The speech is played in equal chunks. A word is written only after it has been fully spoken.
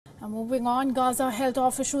Moving on, Gaza Health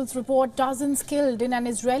officials report dozens killed in an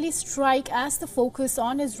Israeli strike as the focus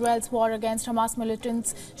on Israel's war against Hamas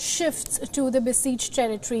militants shifts to the besieged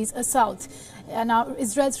territories south. Now,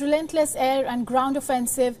 Israel's relentless air and ground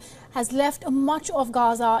offensive has left much of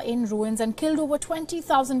Gaza in ruins and killed over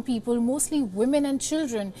 20,000 people, mostly women and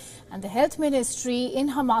children. And the health ministry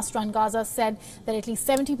in Hamas-run Gaza said that at least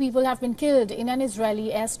 70 people have been killed in an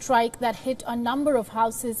Israeli airstrike that hit a number of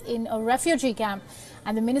houses in a refugee camp.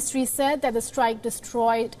 And the ministry said that the strike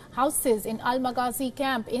destroyed houses in Al-Maghazi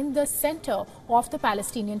camp in the center of the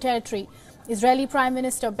Palestinian territory. Israeli Prime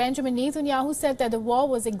Minister Benjamin Netanyahu said that the war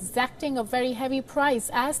was exacting a very heavy price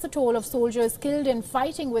as the toll of soldiers killed in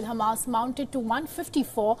fighting with Hamas mounted to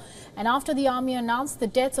 154. And after the army announced the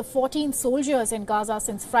deaths of 14 soldiers in Gaza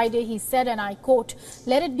since Friday, he said, and I quote,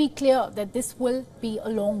 "Let it be clear that this will be a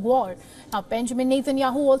long war." Now, Benjamin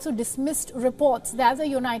Netanyahu also dismissed reports that the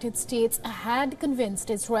United States had convinced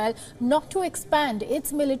Israel not to expand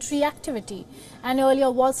its military activity. An earlier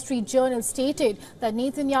Wall Street Journal stated that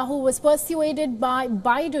Netanyahu was persuaded by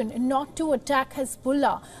Biden not to attack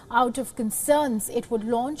Hezbollah out of concerns it would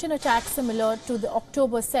launch an attack similar to the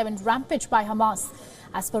October 7th rampage by Hamas.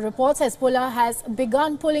 As per reports, Hezbollah has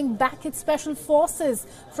begun pulling back its special forces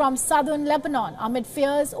from southern Lebanon amid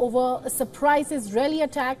fears over a surprise Israeli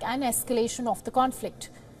attack and escalation of the conflict.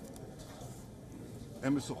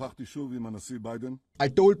 I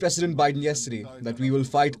told President Biden yesterday that we will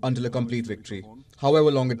fight until a complete victory,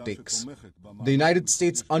 however long it takes. The United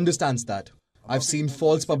States understands that. I've seen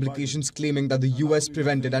false publications claiming that the US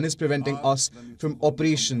prevented and is preventing us from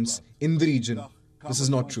operations in the region. This is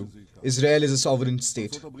not true. Israel is a sovereign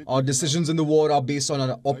state. Our decisions in the war are based on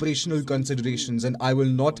our operational considerations, and I will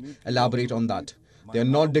not elaborate on that. They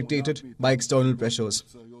are not dictated by external pressures.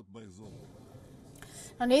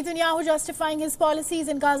 Now, Netanyahu, justifying his policies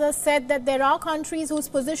in Gaza, said that there are countries whose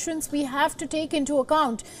positions we have to take into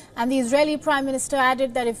account. And the Israeli Prime Minister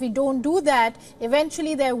added that if we don't do that,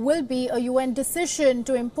 eventually there will be a UN decision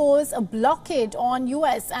to impose a blockade on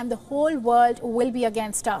US and the whole world will be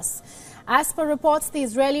against us. As per reports, the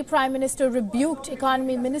Israeli Prime Minister rebuked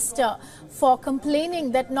Economy Minister for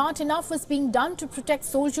complaining that not enough was being done to protect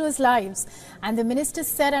soldiers' lives. And the minister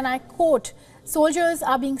said, and I quote, "Soldiers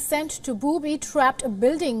are being sent to booby-trapped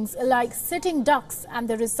buildings like sitting ducks, and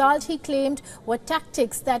the result, he claimed, were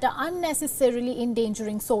tactics that are unnecessarily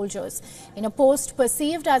endangering soldiers." In a post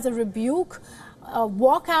perceived as a rebuke,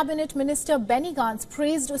 War Cabinet Minister Benny Gantz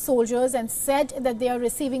praised soldiers and said that they are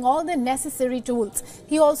receiving all the necessary tools.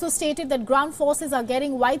 He also stated that ground forces are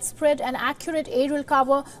getting widespread and accurate aerial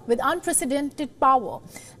cover with unprecedented power.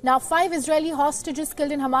 Now, 5 Israeli hostages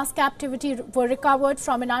killed in Hamas captivity were recovered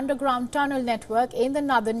from an underground tunnel network in the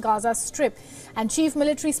northern Gaza Strip. And Chief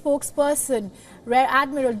Military Spokesperson Rear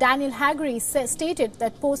Admiral Daniel Hagari stated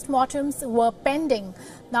that postmortems were pending.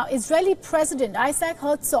 Now, Israeli President Isaac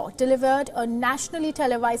Herzog delivered a nationally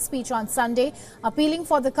televised speech on Sunday, appealing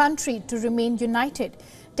for the country to remain united.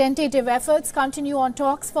 Tentative efforts continue on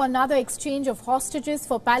talks for another exchange of hostages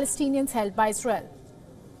for Palestinians held by Israel.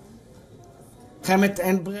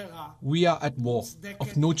 We are at war,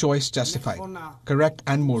 of no choice justified, correct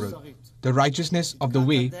and moral. The righteousness of the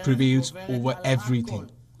way prevails over everything.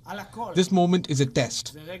 This moment is a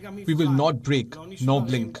test. We will not break nor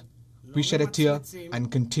blink. We shed a tear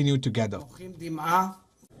and continue together.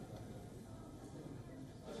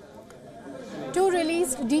 2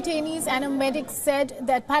 released detainees and a medic said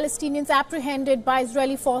that Palestinians apprehended by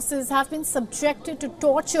Israeli forces have been subjected to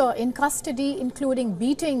torture in custody, including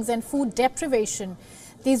beatings and food deprivation.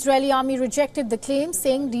 The Israeli army rejected the claim,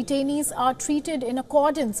 saying detainees are treated in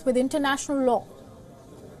accordance with international law.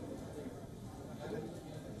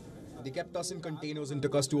 They kept us in containers and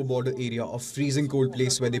took us to a border area, a freezing cold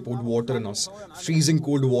place where they poured water on us. Freezing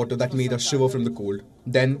cold water that made us shiver from the cold.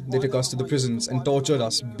 Then they took us to the prisons and tortured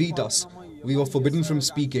us, beat us. We were forbidden from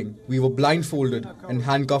speaking. We were blindfolded and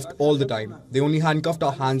handcuffed all the time. They only handcuffed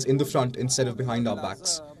our hands in the front instead of behind our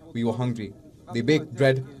backs. We were hungry. They baked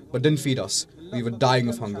bread but didn't feed us. We were dying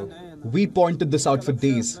of hunger. We pointed this out for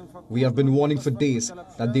days. We have been warning for days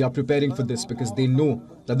that they are preparing for this because they know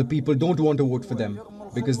that the people don't want to vote for them,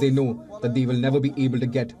 because they know that they will never be able to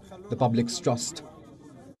get the public's trust.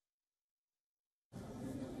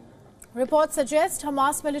 Reports suggest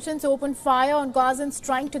Hamas militants opened fire on Gazans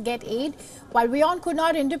trying to get aid, while WION could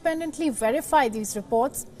not independently verify these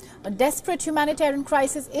reports. A desperate humanitarian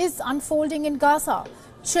crisis is unfolding in Gaza.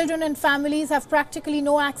 Children and families have practically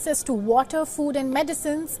no access to water, food and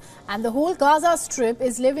medicines, and the whole Gaza Strip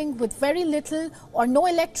is living with very little or no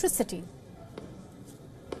electricity.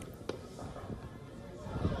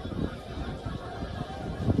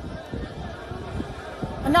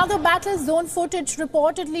 Another battle zone footage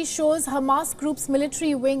reportedly shows Hamas group's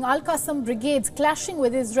military wing Al-Qassam brigades clashing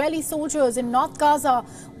with Israeli soldiers in North Gaza,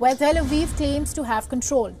 where Tel Aviv claims to have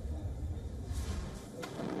control.